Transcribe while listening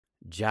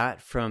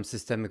Jot from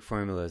Systemic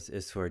Formulas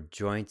is for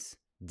joints,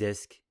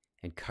 disc,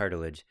 and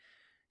cartilage.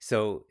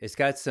 So it's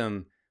got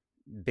some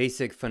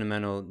basic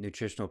fundamental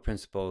nutritional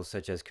principles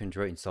such as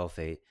chondroitin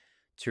sulfate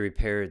to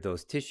repair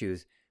those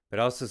tissues, but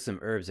also some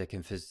herbs that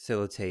can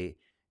facilitate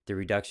the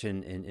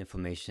reduction in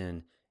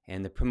inflammation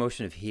and the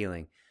promotion of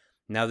healing.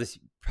 Now, this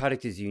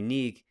product is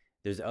unique.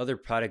 There's other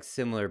products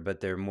similar,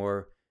 but they're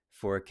more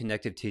for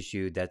connective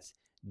tissue that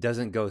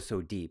doesn't go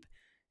so deep.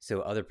 So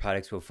other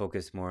products will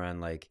focus more on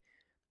like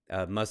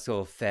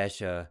muscle,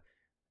 fascia,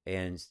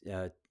 and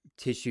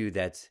tissue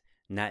that's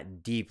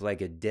not deep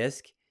like a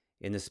disc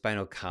in the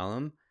spinal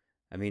column.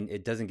 I mean,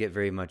 it doesn't get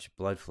very much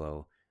blood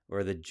flow,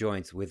 or the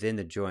joints, within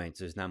the joints,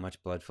 there's not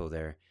much blood flow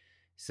there.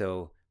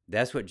 So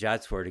that's what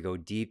JOT's for, to go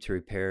deep to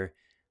repair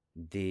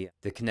the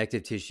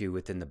connective tissue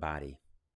within the body.